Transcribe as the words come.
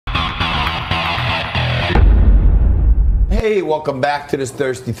Hey, welcome back to this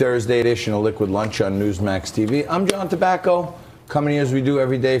Thirsty Thursday edition of Liquid Lunch on Newsmax TV. I'm John Tobacco, coming here as we do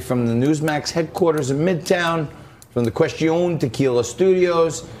every day from the Newsmax headquarters in Midtown, from the Question Tequila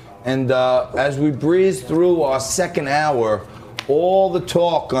Studios. And as we breeze through our second hour, all the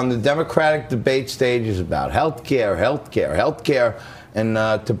talk on the Democratic debate stage is about healthcare.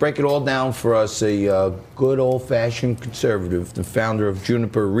 And to break it all down for us, a good old-fashioned conservative, the founder of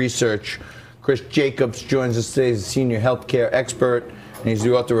Juniper Research, Chris Jacobs, joins us today as a senior healthcare expert, and he's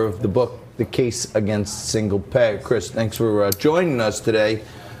the author of the book, The Case Against Single Payer. Chris, thanks for joining us today.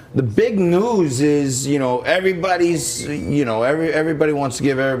 The big news is, everybody wants to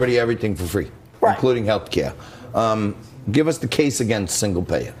give everybody everything for free, right, including healthcare. Give us the case against single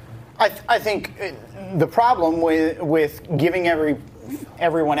payer. I think the problem with giving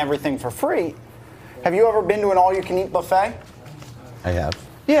everyone everything for free, have you ever been to an all-you-can-eat buffet? I have.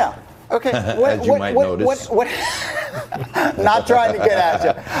 Yeah. Okay. As you might notice. Not trying to get at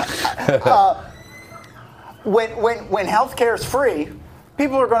you. When healthcare is free,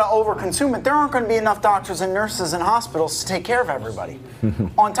 people are going to overconsume it. There aren't going to be enough doctors and nurses and hospitals to take care of everybody.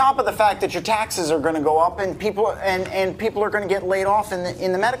 On top of the fact that your taxes are going to go up and people are going to get laid off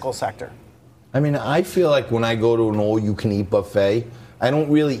in the medical sector. I mean, I feel like when I go to an all-you-can-eat buffet, I don't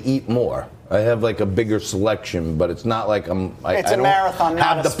really eat more. I have like a bigger selection, but it's not like I don't marathon,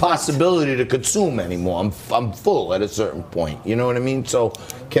 have the possibility to consume anymore. I'm full at a certain point. You know what I mean? So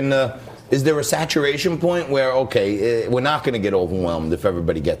is there a saturation point where, okay, we're not going to get overwhelmed if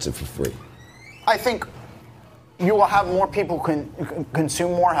everybody gets it for free? I think you will have more people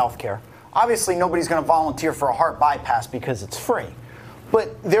consume more health care. Obviously, nobody's going to volunteer for a heart bypass because it's free.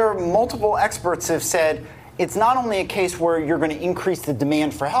 But there are multiple experts have said it's not only a case where you're going to increase the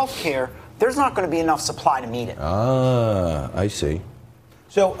demand for health care, there's not going to be enough supply to meet it. Ah, I see.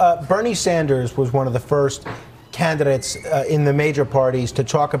 So Bernie Sanders was one of the first candidates in the major parties to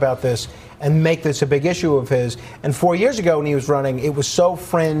talk about this and make this a big issue of his. And 4 years ago when he was running, it was so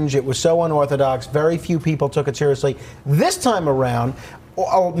fringe, it was so unorthodox, very few people took it seriously. This time around,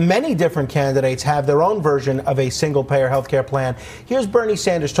 many different candidates have their own version of a single-payer health care plan. Here's Bernie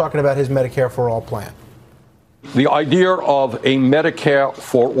Sanders talking about his Medicare for All plan. The idea of a Medicare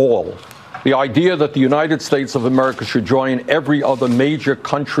for all, the idea that the United States of America should join every other major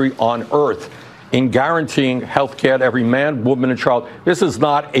country on earth in guaranteeing health care to every man, woman, and child, this is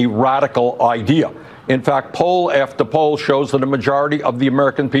not a radical idea. In fact, poll after poll shows that a majority of the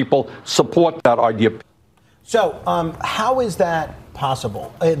American people support that idea. So how is that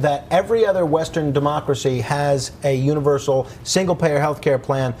possible, that every other Western democracy has a universal single-payer health care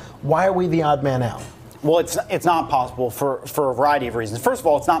plan? Why are we the odd man out? Well, it's not possible for a variety of reasons. First of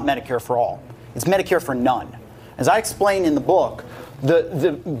all, it's not Medicare for all. It's Medicare for none. As I explain in the book,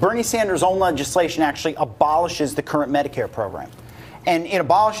 the Bernie Sanders' own legislation actually abolishes the current Medicare program. And it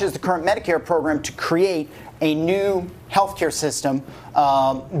abolishes the current Medicare program to create a new healthcare system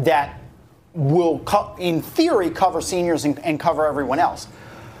that will, in theory, cover seniors and cover everyone else.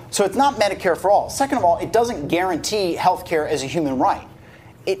 So it's not Medicare for all. Second of all, it doesn't guarantee healthcare as a human right.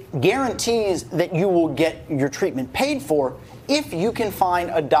 It guarantees that you will get your treatment paid for if you can find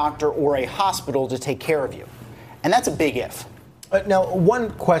a doctor or a hospital to take care of you. And that's a big if. Now,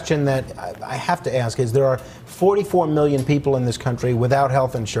 one question that I have to ask is there are 44 million people in this country without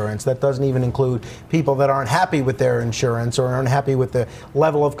health insurance. That doesn't even include people that aren't happy with their insurance or aren't happy with the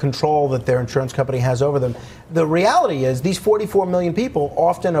level of control that their insurance company has over them. The reality is these 44 million people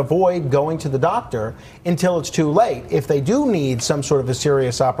often avoid going to the doctor until it's too late. If they do need some sort of a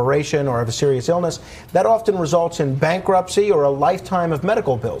serious operation or have a serious illness, that often results in bankruptcy or a lifetime of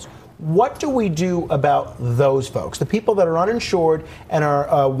medical bills. What do we do about those folks, the people that are uninsured and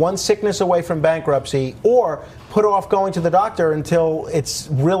are one sickness away from bankruptcy or put off going to the doctor until it's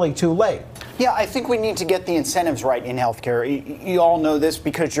really too late? Yeah, I think we need to get the incentives right in healthcare. You all know this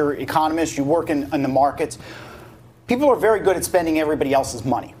because you're economists, you work in the markets. People are very good at spending everybody else's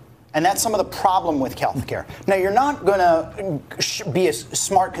money. And that's some of the problem with healthcare. Now, you're not going to be a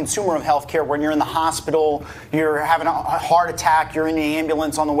smart consumer of healthcare when you're in the hospital, you're having a heart attack, you're in the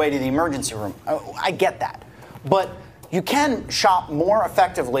ambulance on the way to the emergency room. I get that. But you can shop more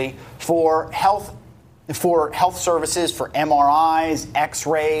effectively for health services, for MRIs,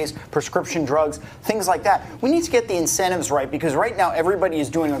 X-rays, prescription drugs, things like that. We need to get the incentives right because right now everybody is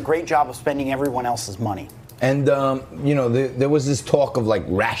doing a great job of spending everyone else's money. And, there was this talk of, like,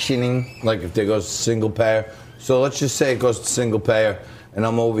 rationing, like if there goes single payer. So let's just say it goes to single payer, and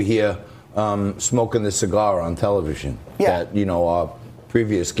I'm over here smoking the cigar on television that, our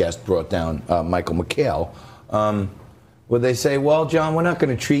previous guest brought down, Michael McHale. where they say, well, John, we're not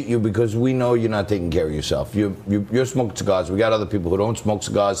going to treat you because we know you're not taking care of yourself. You're smoking cigars. We got other people who don't smoke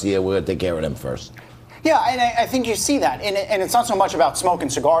cigars here. We're going to take care of them first. Yeah, and I think you see that, and it's not so much about smoking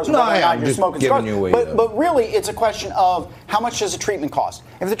cigars or No, whether or yeah, not I'm you're just smoking giving cigars, you away, but really it's a question of how much does a treatment cost.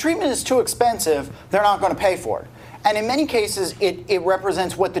 If the treatment is too expensive, they're not going to pay for it. And in many cases, it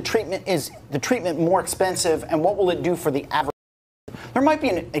represents what the treatment is, the treatment more expensive, and what will it do for the average. There might be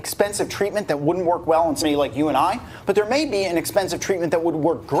an expensive treatment that wouldn't work well on somebody like you and I, but there may be an expensive treatment that would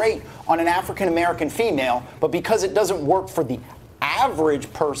work great on an African-American female, but because it doesn't work for the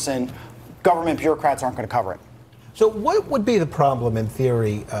average person, government bureaucrats aren't going to cover it. So what would be the problem in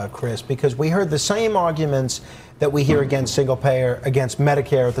theory, Chris? Because we heard the same arguments that we hear against single payer, against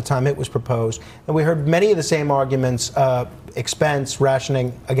Medicare at the time it was proposed, and we heard many of the same arguments, expense,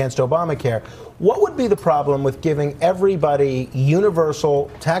 rationing against Obamacare. What would be the problem with giving everybody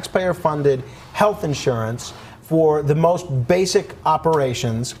universal, taxpayer-funded health insurance for the most basic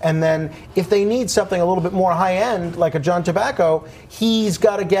operations, and then if they need something a little bit more high-end, like a John Tabacco, he's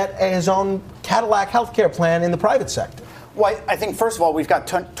got to get his own Cadillac healthcare plan in the private sector? Well, I think, first of all, we've got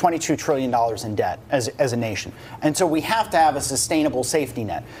 $22 trillion in debt as a nation. And so we have to have a sustainable safety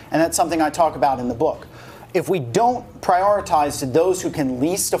net. And that's something I talk about in the book. If we don't prioritize to those who can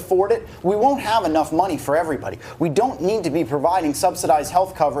least afford it, we won't have enough money for everybody. We don't need to be providing subsidized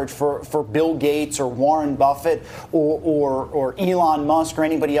health coverage for Bill Gates or Warren Buffett or Elon Musk or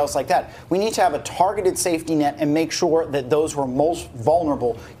anybody else like that. We need to have a targeted safety net and make sure that those who are most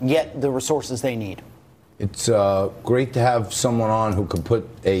vulnerable get the resources they need. It's great to have someone on who can put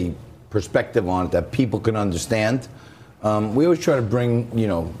a perspective on it that people can understand. We always try to bring,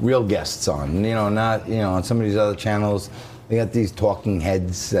 real guests on, not, on some of these other channels, they got these talking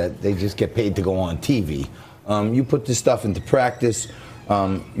heads that they just get paid to go on TV. You put this stuff into practice.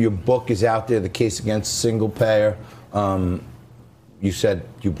 Your book is out there, The Case Against Single Payer. You said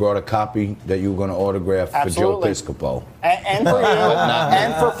you brought a copy that you were going to autograph Absolutely. for Joe Piscopo. And for you,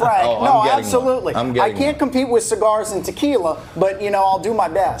 and for Frank. Oh, no, I'm getting absolutely. one. I can't compete with cigars and tequila, but, I'll do my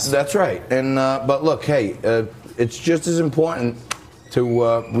best. That's right. And but look, hey, it's just as important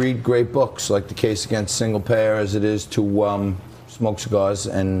to read great books like The Case Against Single Payer as it is to smoke cigars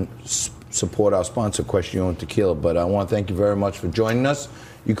and support our sponsor, Question Tequila. But I want to thank you very much for joining us.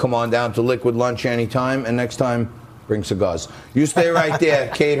 You come on down to Liquid Lunch anytime, and next time, bring cigars. You stay right there.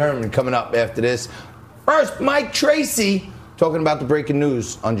 Kate Herman coming up after this. First, Mike Tracy talking about the breaking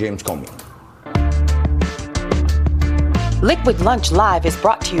news on James Comey. Liquid Lunch Live is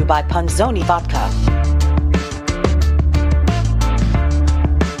brought to you by Punzoni Vodka.